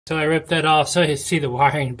So I ripped that off so you see the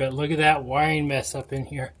wiring, but look at that wiring mess up in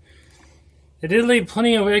here. I did leave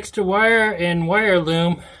plenty of extra wire and wire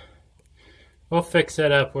loom. We'll fix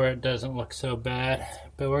that up where it doesn't look so bad.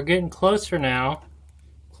 But we're getting closer now.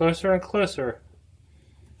 Closer and closer.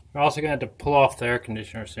 We're also going to have to pull off the air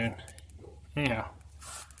conditioner soon. Anyhow,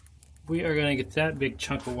 we are going to get that big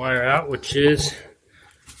chunk of wire out, which is...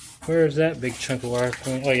 Where is that big chunk of wire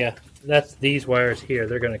coming? Oh yeah, that's these wires here.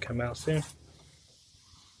 They're going to come out soon.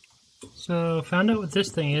 So, found out what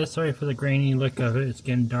this thing is. Sorry for the grainy look of it. It's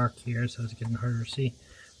getting dark here, so it's getting harder to see.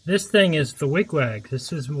 This thing is the wigwag.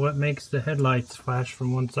 This is what makes the headlights flash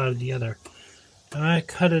from one side to the other. I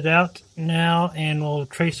cut it out now, and we'll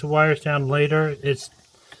trace the wires down later. It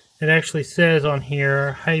actually says on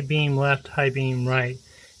here, high beam left, high beam right.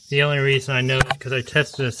 The only reason I know is because I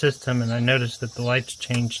tested the system, and I noticed that the lights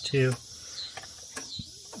changed too.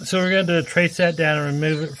 So we're going to trace that down and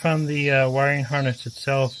remove it from the wiring harness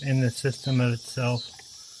itself in the system of itself.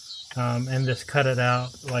 And just cut it out.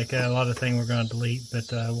 Like a lot of things we're going to delete, but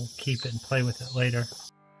we'll keep it and play with it later.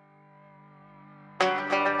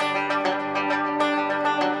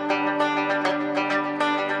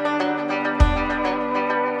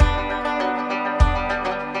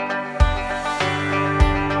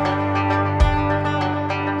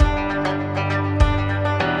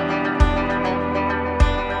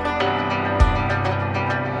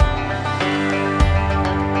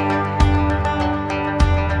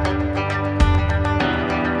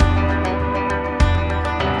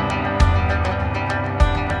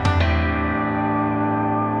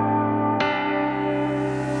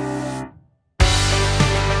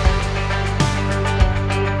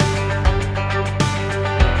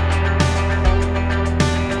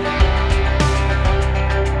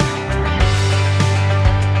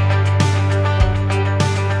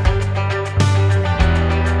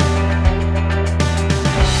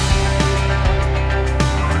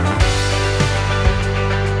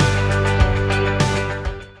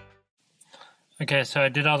 Okay, so I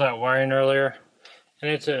did all that wiring earlier,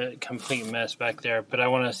 and it's a complete mess back there, but I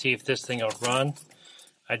want to see if this thing will run.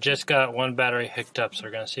 I just got one battery hooked up, so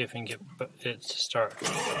we're going to see if we can get it to start.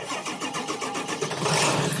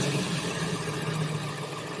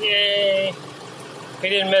 Yay! We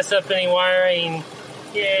didn't mess up any wiring.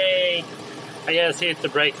 Yay! I gotta see if the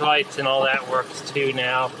brake lights and all that works too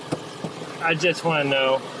now. I just want to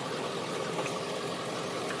know.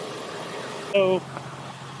 So,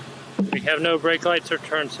 we have no brake lights or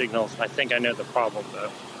turn signals. I think I know the problem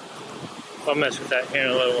though. I'll mess with that here in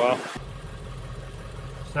a little while.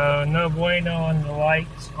 So no bueno on the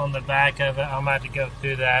lights on the back of it. I'm about to go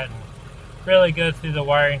through that and really go through the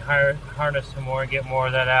wiring harness some more and get more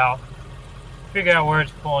of that out. Figure out where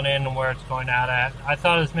it's pulling in and where it's going out at. I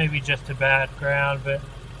thought it was maybe just a bad ground, but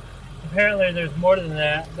apparently there's more than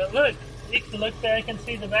that. But look, you can look there, you can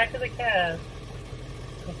see the back of the cab.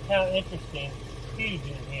 It's kind of interesting. It's huge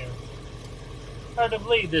in here. Hard to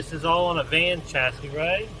believe this is all on a van chassis,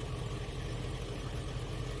 right?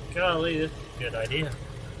 Golly, this is a good idea.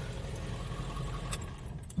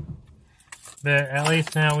 But at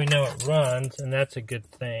least now we know it runs, and that's a good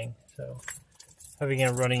thing. So having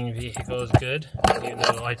a running vehicle is good, even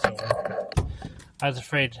though the lights don't work. I was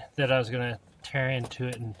afraid that I was going to tear into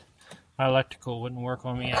it and my electrical wouldn't work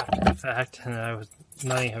on me after the fact, and I was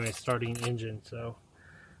not even having a starting engine. So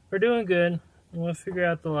we're doing good. We'll figure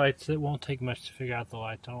out the lights. It won't take much to figure out the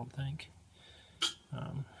lights, I don't think.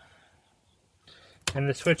 And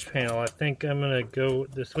the switch panel, I think I'm going to go,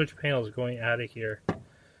 the switch panel is going out of here.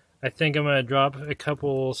 I think I'm going to drop a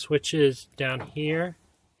couple switches down here,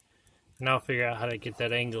 and I'll figure out how to get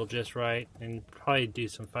that angle just right, and probably do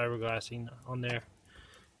some fiberglassing on there.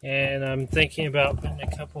 And I'm thinking about putting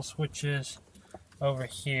a couple switches over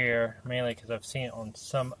here, mainly because I've seen it on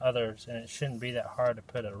some others, and it shouldn't be that hard to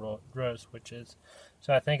put a row of switches.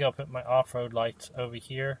 So I think I'll put my off-road lights over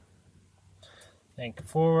here. Think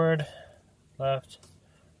forward, left,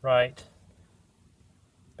 right,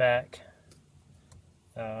 back.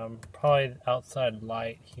 Probably outside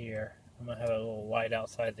light here. I'm going to have a little light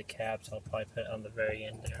outside the cab, so I'll probably put it on the very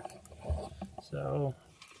end there. So,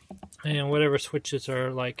 and whatever switches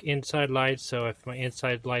are like inside lights, so if my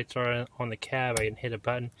inside lights are on the cab, I can hit a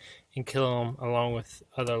button and kill them along with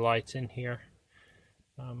other lights in here.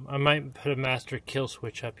 I might put a master kill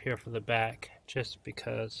switch up here for the back, just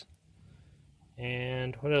because.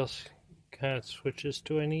 And what else kind of switches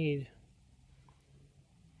do I need?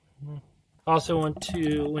 Also want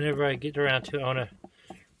to, whenever I get around to it, I want to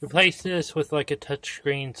replace this with like a touch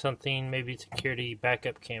screen, something, maybe security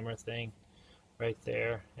backup camera thing right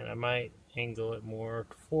there. And I might angle it more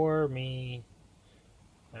for me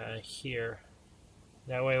here.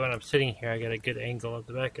 That way when I'm sitting here I got a good angle of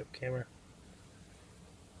the backup camera.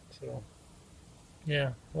 So,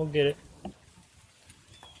 yeah, we'll get it.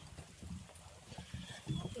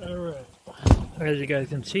 Alright. As you guys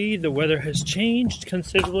can see, the weather has changed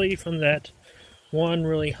considerably from that one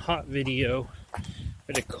really hot video. We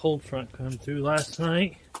had a cold front come through last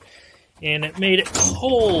night, and it made it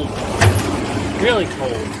cold, really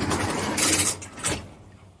cold.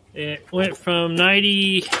 It went from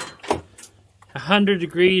 100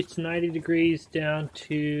 degrees to 90 degrees down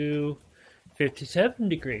to 57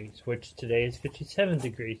 degrees, which today is 57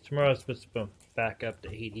 degrees. Tomorrow it's supposed to bump back up to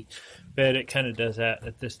 80, but it kind of does that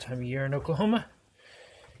at this time of year in Oklahoma.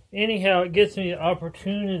 Anyhow, it gives me the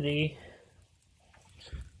opportunity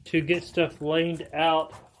to get stuff laid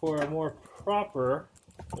out for a more proper,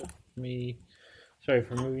 sorry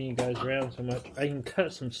for moving you guys around so much. I can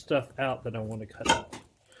cut some stuff out that I want to cut out.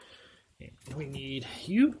 And we need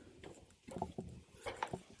you.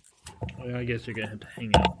 Well, I guess you're going to have to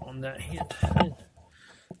hang out on that hand.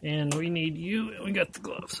 And we need you, and we got the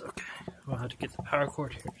gloves. Okay, we'll have to get the power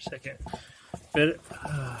cord here in a second. But,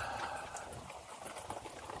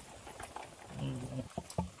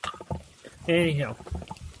 anyhow.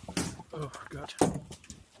 Oh, God.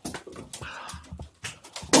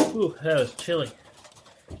 Ooh, that was chilly.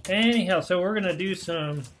 Anyhow, so we're going to do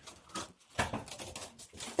some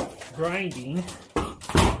grinding.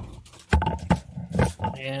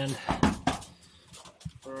 And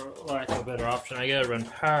for lack of a better option, I got to run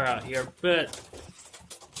power out here. But,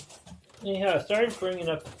 anyhow, I started bringing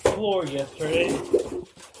up the floor yesterday.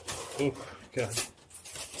 Oh, God.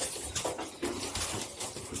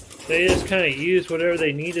 They just kind of used whatever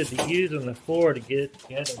they needed to use on the floor to get it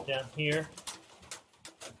together down here.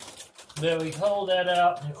 Then we hauled that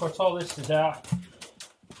out, and of course all this is out.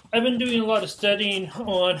 I've been doing a lot of studying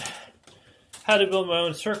on how to build my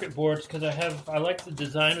own circuit boards because I like the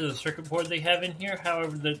design of the circuit board they have in here.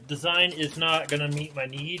 However, the design is not going to meet my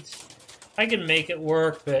needs. I can make it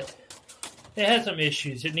work, but it has some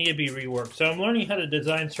issues. It needs to be reworked. So I'm learning how to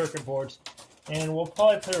design circuit boards. And we'll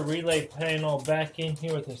probably put a relay panel back in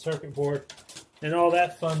here with the circuit board and all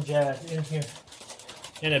that fun jazz in here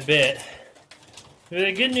in a bit. But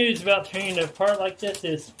the good news about turning it apart like this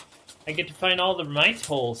is I get to find all the mice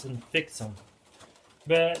holes and fix them.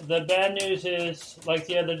 But the bad news is, like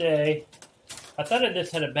the other day, I thought I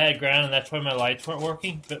just had a bad ground and that's why my lights weren't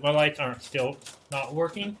working, but my lights aren't still not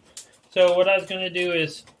working. So what I was going to do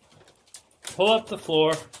is pull up the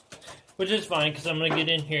floor, which is fine because I'm going to get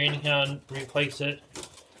in here anyhow and replace it.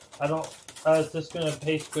 I was just going to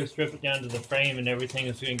basically strip it down to the frame and everything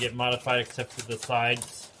is going to get modified except for the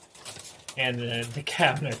sides and the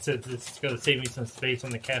cabinets. It's going to save me some space on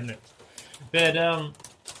the cabinets. But,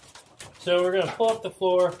 so we're going to pull up the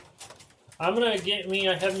floor. I'm going to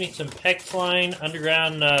I have me some PEX line,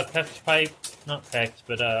 underground PEX pipe, not PEX,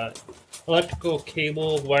 but electrical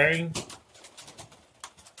cable wiring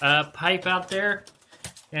pipe out there.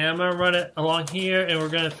 And I'm going to run it along here, and we're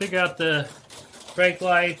going to figure out the brake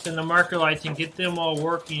lights and the marker lights and get them all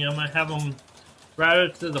working. I'm going to have them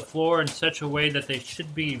routed to the floor in such a way that they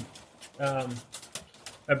should be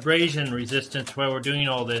abrasion resistant while we're doing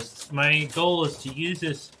all this. My goal is to use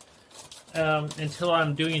this until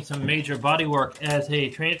I'm doing some major body work as a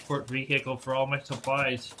transport vehicle for all my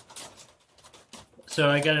supplies. So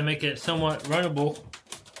I got to make it somewhat runnable.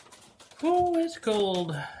 Oh, it's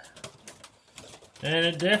cold. And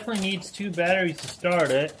it definitely needs 2 batteries to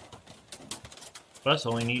start it. Plus,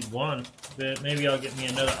 only need 1. But maybe I'll get me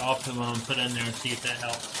another Optimum and put in there and see if that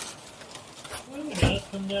helps. Oh, let's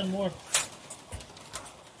come down more.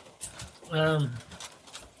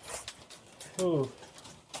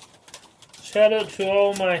 Shout out to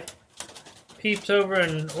all my peeps over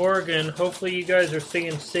in Oregon. Hopefully you guys are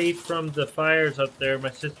staying safe from the fires up there.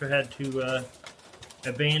 My sister had to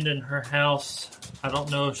abandon her house. I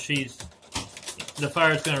don't know if the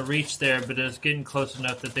fire's going to reach there, but it's getting close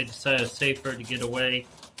enough that they decided it's safer to get away.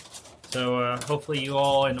 So hopefully you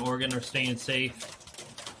all in Oregon are staying safe.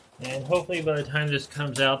 And hopefully by the time this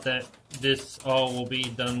comes out that this all will be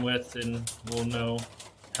done with and we'll know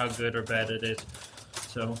how good or bad it is.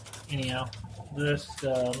 So anyhow, just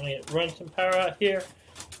let me run some power out here.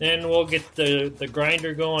 Then we'll get the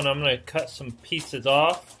grinder going. I'm going to cut some pieces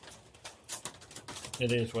off.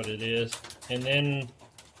 It is what it is. And then,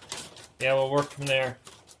 yeah, we'll work from there.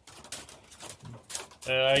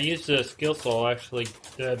 I used the skill saw, actually,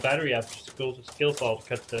 the battery after skill saw to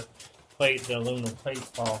cut the aluminum plate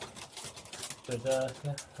off. But, yeah,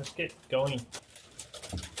 let's get going.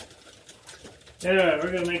 Alright,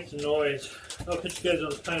 we're going to make some noise. I'll put you guys on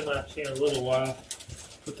the time lapse here in a little while.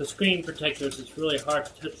 With the screen protectors, it's really hard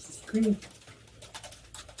to touch the screen.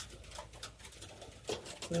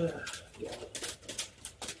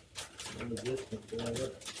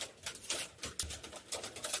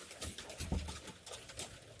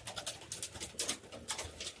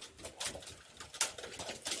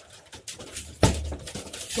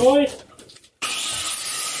 Boys.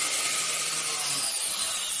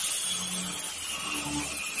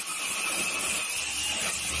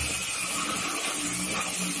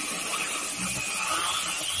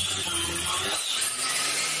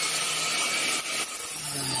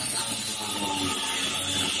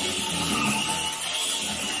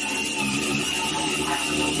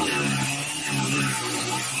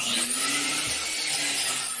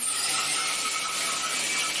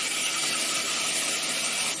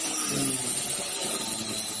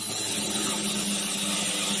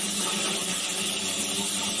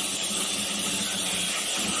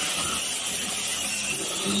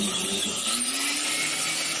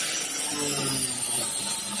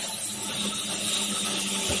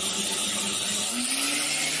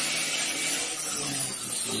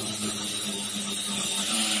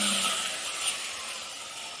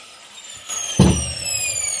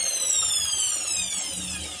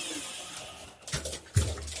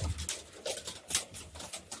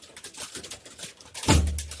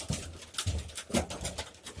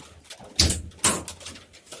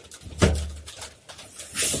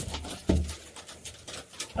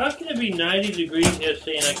 How can it be 90 degrees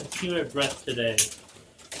yesterday and I can see my breath today?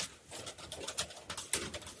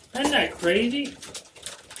 Isn't that crazy?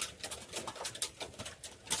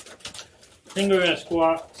 I think we're going to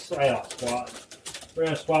we're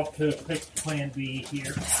going to swap to a quick plan B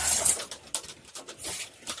here.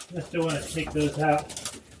 I still want to take those out.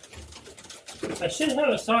 I should have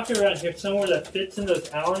a socket around here somewhere that fits in those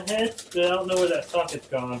Allen heads, but I don't know where that socket's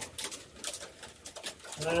gone.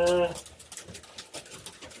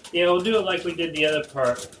 Yeah, we'll do it like we did the other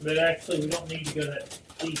part, but actually we don't need to go that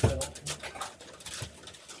deep, I don't think.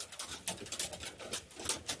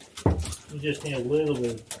 We just need a little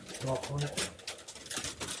bit of drop on it.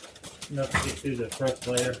 Enough to get through the first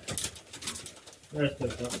layer. The rest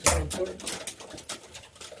of it's not so important.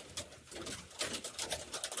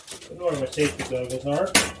 I know where my safety goggles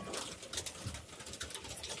are.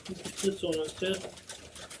 This one instead.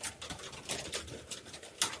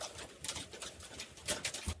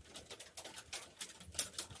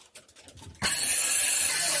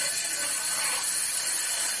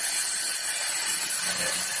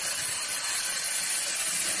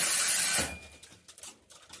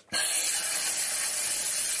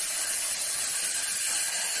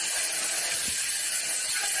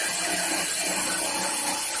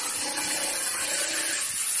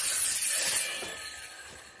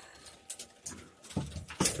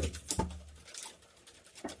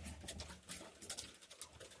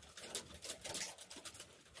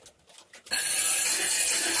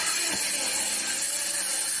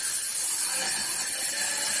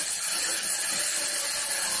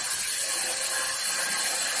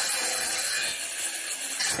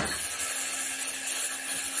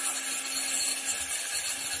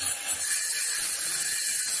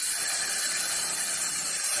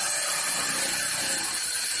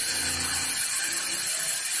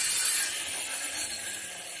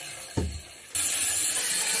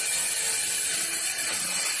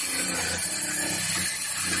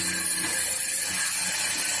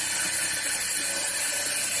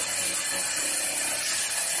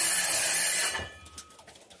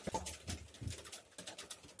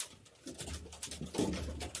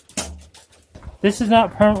 This is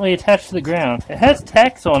not permanently attached to the ground. It has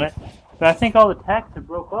tacks on it, but I think all the tacks have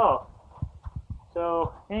broke off.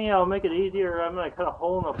 So anyhow, I'll make it easier. I'm going to cut a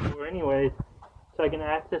hole in the floor anyways, so I can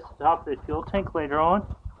access the top of the fuel tank later on.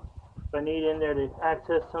 If I need in there to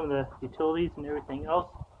access some of the utilities and everything else,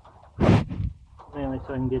 mainly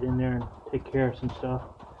so I can get in there and take care of some stuff.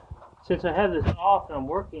 Since I have this off and I'm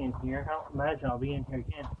working in here, I don't imagine I'll be in here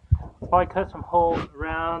again. I'll probably cut some holes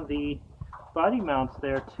around the body mounts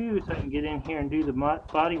there too, so I can get in here and do the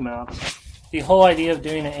body mounts. The whole idea of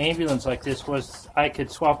doing an ambulance like this was I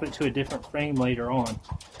could swap it to a different frame later on.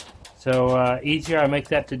 So easier I make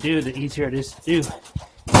that to do, the easier it is to do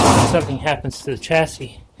if something happens to the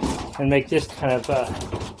chassis, and make this kind of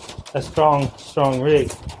a strong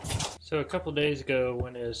rig. So a couple days ago,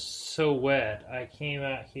 when it was so wet, I came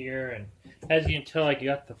out here, and as you can tell, I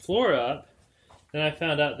got the floor up. Then I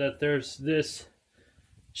found out that there's this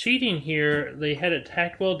sheeting here. They had it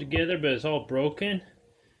tack welded together, but it's all broken.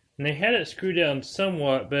 And they had it screwed down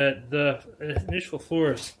somewhat, but the initial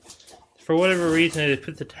floors, for whatever reason, they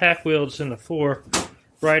put the tack welds in the floor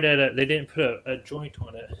right at it. They didn't put a joint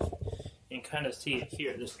on it. You can kind of see it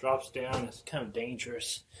here. This drops down. It's kind of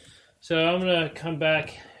dangerous. So I'm gonna come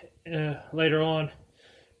back later on,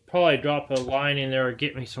 probably drop a line in there or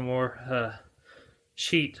get me some more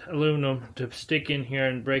sheet aluminum to stick in here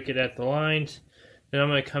and break it at the lines. Then I'm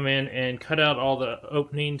gonna come in and cut out all the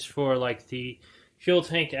openings for like the fuel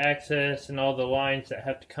tank access and all the lines that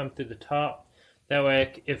have to come through the top. That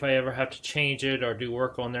way, if I ever have to change it or do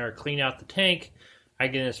work on there or clean out the tank, I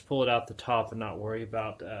can just pull it out the top and not worry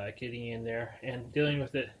about getting in there and dealing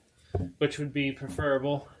with it, which would be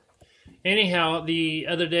preferable. Anyhow, the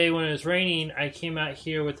other day when it was raining, I came out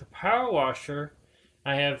here with a power washer.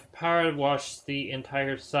 I have power washed the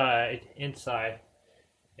entire inside,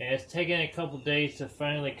 and it's taken a couple days to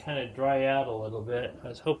finally kind of dry out a little bit. I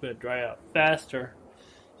was hoping it'd dry out faster.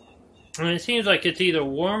 And it seems like it's either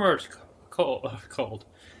warm or it's cold.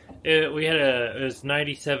 It was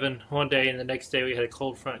 97 one day, and the next day we had a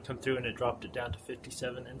cold front come through and it dropped it down to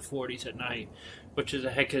 57 and 40s at night, which is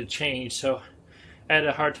a heck of a change. So I had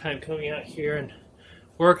a hard time coming out here and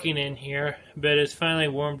working in here, but it's finally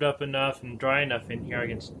warmed up enough and dry enough in here I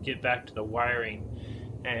can get back to the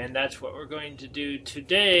wiring. And that's what we're going to do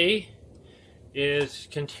today, is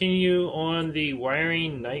continue on the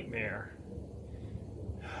wiring nightmare.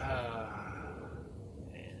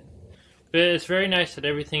 But it's very nice that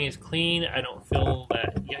everything is clean. I don't feel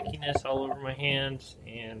that yuckiness all over my hands,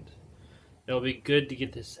 and it'll be good to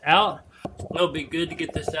get this out. It'll be good to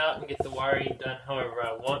get this out and get the wiring done however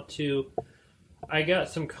I want to. I got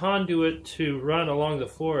some conduit to run along the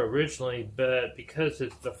floor originally, but because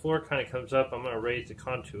the floor kind of comes up, I'm going to raise the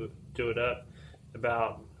conduit up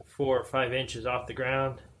about 4 or 5 inches off the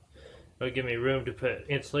ground. It'll give me room to put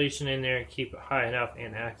insulation in there and keep it high enough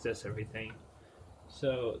and access everything.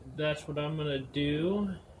 So that's what I'm going to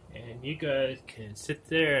do, and you guys can sit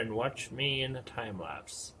there and watch me in the time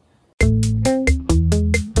lapse.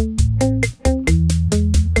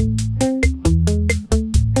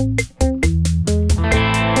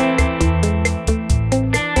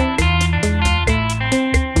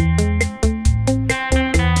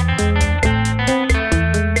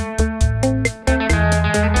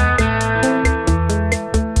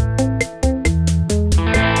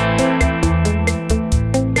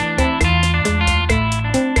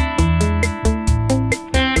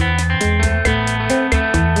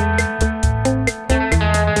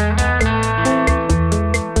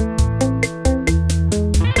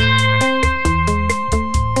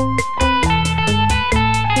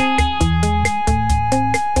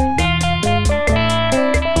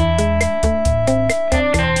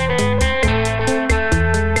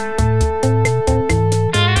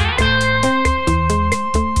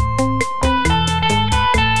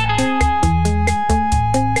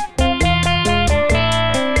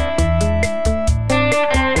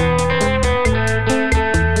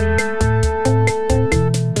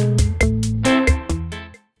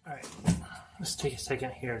 Let's take a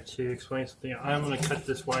second here to explain something. I'm going to cut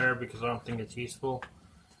this wire because I don't think it's useful.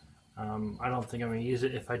 I don't think I'm going to use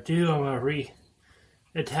it. If I do, I'm going to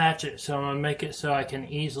reattach it. So I'm going to make it so I can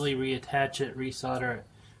easily reattach it, resolder it.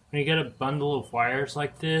 When you get a bundle of wires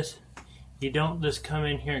like this, you don't just come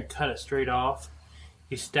in here and cut it straight off.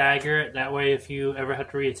 You stagger it. That way if you ever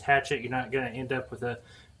have to reattach it, you're not going to end up with a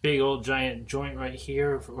big old giant joint right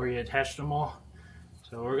here where you attached them all.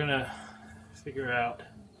 So we're going to figure out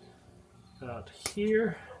about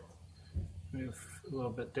here, move a little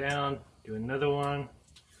bit down, do another one,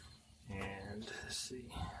 and let's see,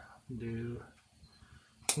 do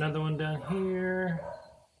another one down here,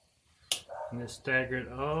 and then stagger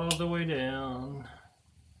it all the way down.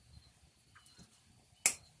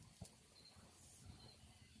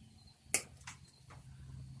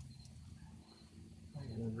 I'm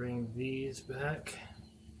going to bring these back,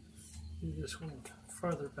 do this one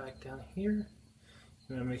farther back down here.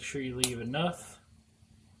 You're going to make sure you leave enough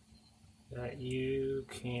that you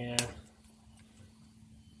can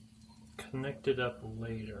connect it up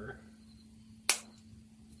later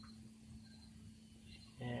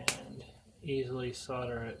and easily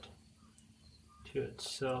solder it to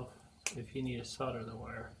itself if you need to solder the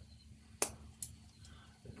wire.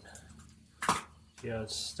 See how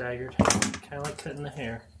it's staggered? Kind of like cutting the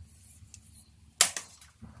hair.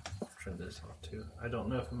 Try this off too. I don't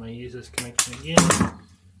know if I'm going to use this connection again,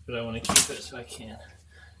 but I want to keep it so I can.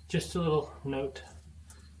 Just a little note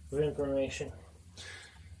of information.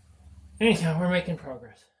 Anyhow, we're making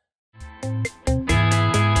progress.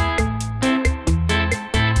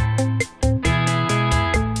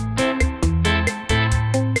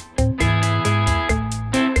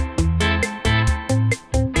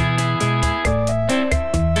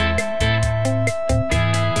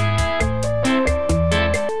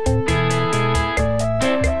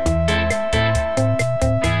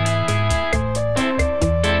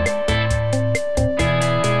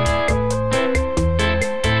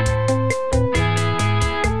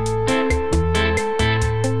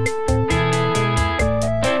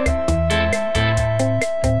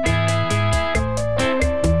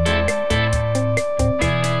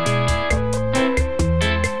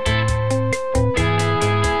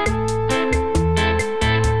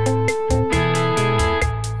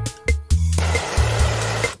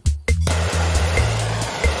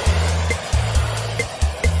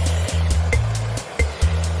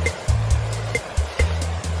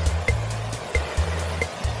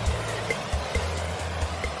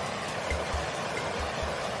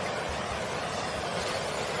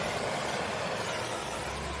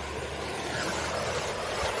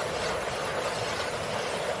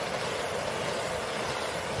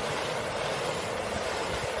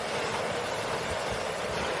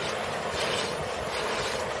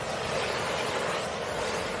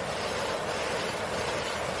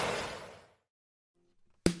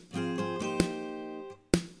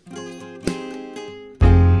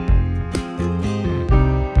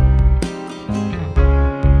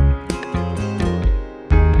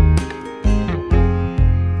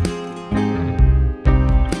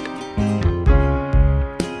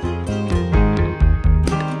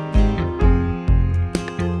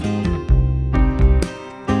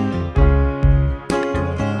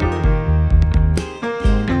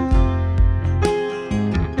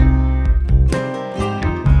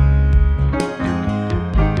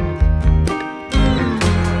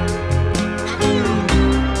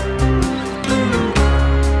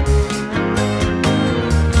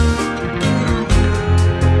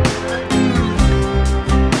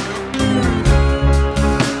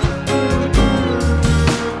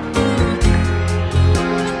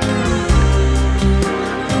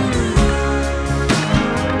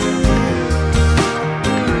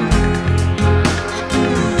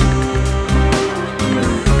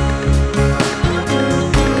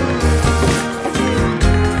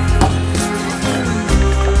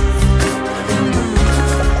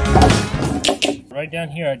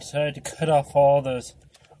 down here, I decided to cut off all those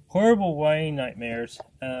horrible wiring nightmares,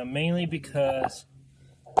 mainly because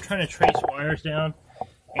I'm trying to trace wires down,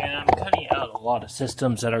 and I'm cutting out a lot of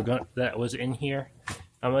systems that was in here.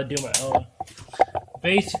 I'm gonna do my own.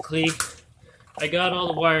 Basically, I got all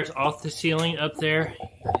the wires off the ceiling up there.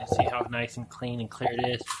 You can see how nice and clean and clear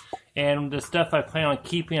it is. And the stuff I plan on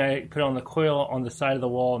keeping, I put on the coil on the side of the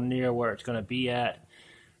wall near where it's going to be at.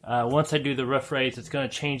 Once I do the roof raise, it's going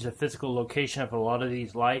to change the physical location of a lot of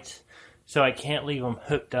these lights. So I can't leave them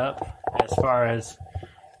hooked up as far as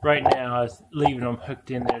right now. I was leaving them hooked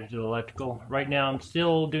in there to the electrical. Right now I'm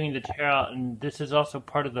still doing the tear out, and this is also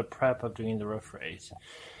part of the prep of doing the roof raise.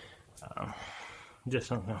 Just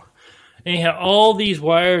don't know. Anyhow, all these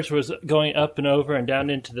wires was going up and over and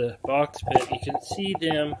down into the box, but you can see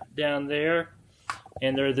them down there,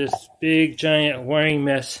 and they're this big giant wiring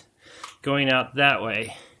mess going out that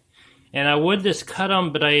way. And I would just cut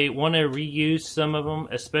them, but I want to reuse some of them,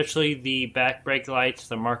 especially the back brake lights,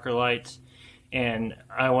 the marker lights, and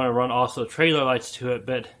I want to run also trailer lights to it.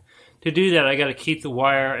 But to do that, I got to keep the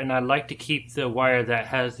wire, and I like to keep the wire that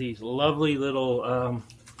has these lovely little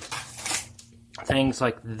things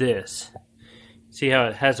like this. See how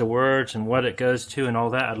it has the words and what it goes to and all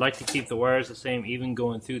that? I'd like to keep the wires the same, even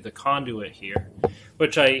going through the conduit here,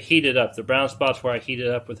 which I heated up. The brown spots where I heated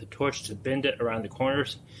up with a torch to bend it around the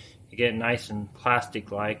corners. You get nice and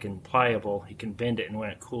plastic-like and pliable. You can bend it, and when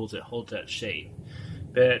it cools, it holds that shape.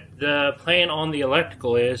 But the plan on the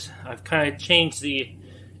electrical is I've kind of changed the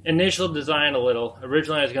initial design a little.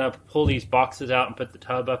 Originally, I was going to pull these boxes out and put the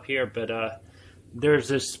tub up here, but there's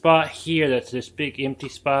this spot here that's this big empty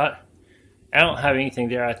spot. I don't have anything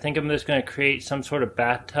there. I think I'm just going to create some sort of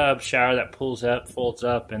bathtub shower that pulls up, folds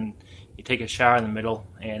up, and you take a shower in the middle.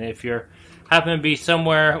 And if you're happen to be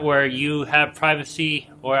somewhere where you have privacy,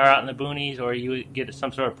 or are out in the boonies, or you get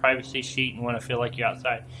some sort of privacy sheet and want to feel like you're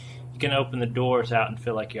outside, you can open the doors out and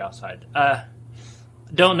feel like you're outside.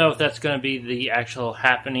 Don't know if that's going to be the actual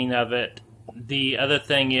happening of it. The other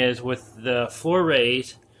thing is with the floor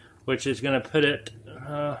raise, which is going to put it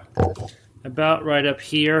about right up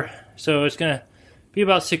here. So it's going to be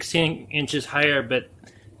about 16 inches higher, but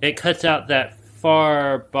it cuts out that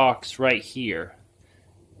far box right here.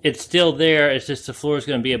 It's still there, it's just the floor is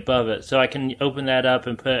going to be above it. So I can open that up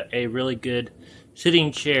and put a really good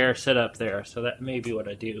sitting chair set up there. So that may be what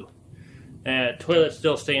I do. Toilet's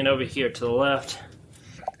still staying over here to the left.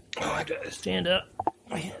 Oh, I gotta stand up.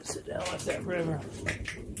 I can't sit down like that forever.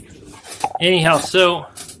 Anyhow, so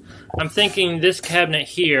I'm thinking this cabinet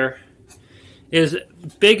here is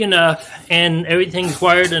big enough and everything's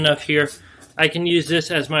wired enough here. I can use this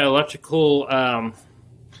as my electrical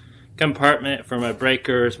compartment for my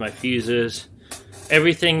breakers, my fuses,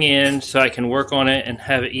 everything in, so I can work on it and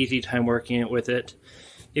have an easy time working with it.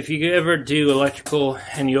 If you ever do electrical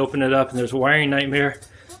and you open it up and there's a wiring nightmare,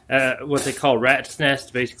 what they call rat's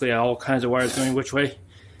nest, basically all kinds of wires going which way,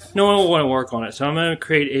 no one will want to work on it. So I'm going to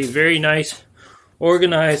create a very nice,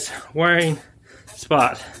 organized wiring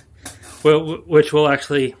spot, which will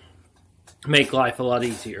actually make life a lot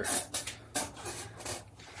easier.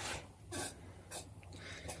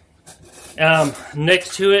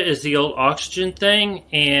 Next to it is the old oxygen thing,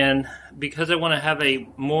 and because I want to have I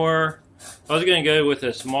was going to go with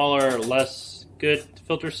a smaller, less good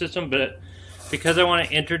filter system, but because I want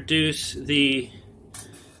to introduce the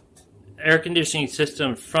air conditioning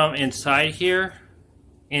system from inside here,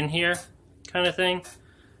 in here, kind of thing,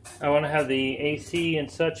 I want to have the AC and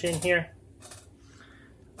such in here.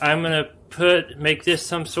 I'm going to make this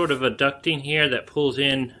some sort of a ducting here that pulls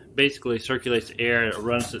in, basically circulates air, it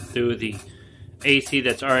runs it through the AC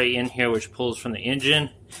that's already in here, which pulls from the engine.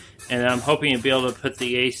 And I'm hoping to be able to put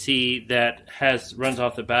the AC that runs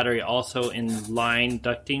off the battery also in line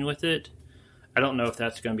ducting with it. I don't know if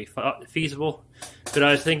that's going to be feasible, but I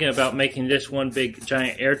was thinking about making this one big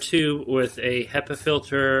giant air tube with a HEPA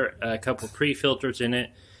filter, a couple pre-filters in it,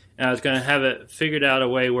 and I was going to have it figured out a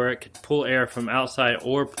way where it could pull air from outside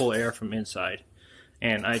or pull air from inside,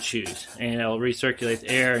 and I choose. And it'll recirculate the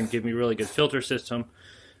air and give me a really good filter system.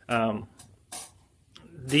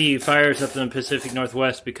 The fires up in the Pacific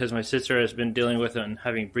Northwest, because my sister has been dealing with it and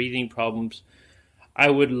having breathing problems,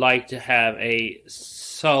 I would like to have a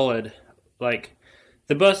solid, like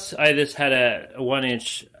the bus I just had a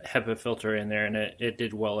 1-inch HEPA filter in there, and it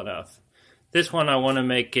did well enough. This one I want to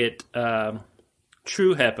make it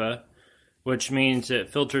true HEPA, which means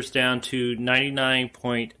it filters down to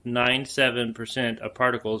 99.97% of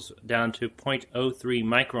particles down to 0.03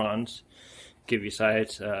 microns. Give you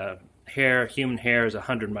size. Human hair is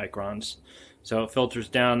 100 microns. So it filters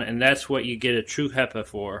down, and that's what you get a true HEPA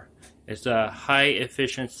for. It's a high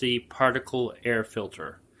efficiency particle air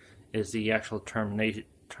filter is the actual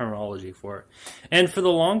terminology for it. And for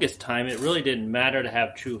the longest time, it really didn't matter to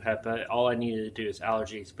have true HEPA. All I needed to do is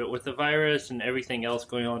allergies. But with the virus and everything else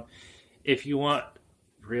going on, if you want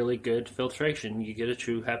really good filtration, you get a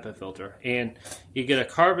true HEPA filter. And you get a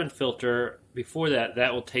carbon filter before that.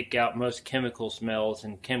 That will take out most chemical smells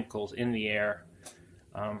and chemicals in the air.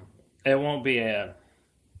 It won't be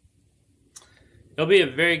it'll be a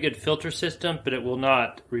very good filter system, but it will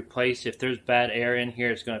not replace, if there's bad air in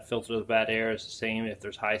here, it's going to filter the bad air. It's the same if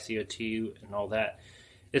there's high CO2 and all that.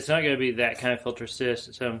 It's not going to be that kind of filter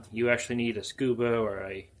system. You actually need a scuba or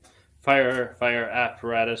a fire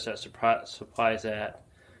apparatus that supplies that.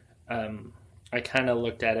 I kind of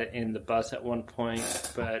looked at it in the bus at one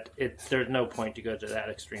point, but there's no point to go to that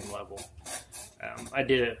extreme level. I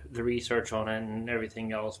did the research on it and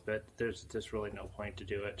everything else, but there's just really no point to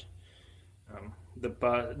do it.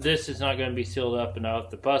 This is not going to be sealed up enough.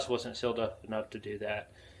 The bus wasn't sealed up enough to do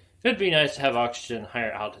that. It'd be nice to have oxygen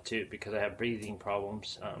higher altitude because I have breathing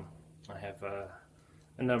problems. I have a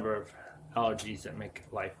number of allergies that make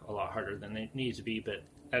life a lot harder than it needs to be, but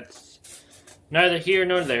that's neither here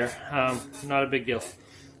nor there. Not a big deal.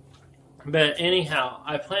 But anyhow,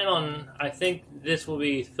 I think this will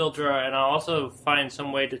be filter, and I'll also find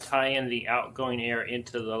some way to tie in the outgoing air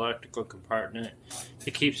into the electrical compartment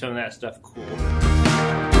to keep some of that stuff cool.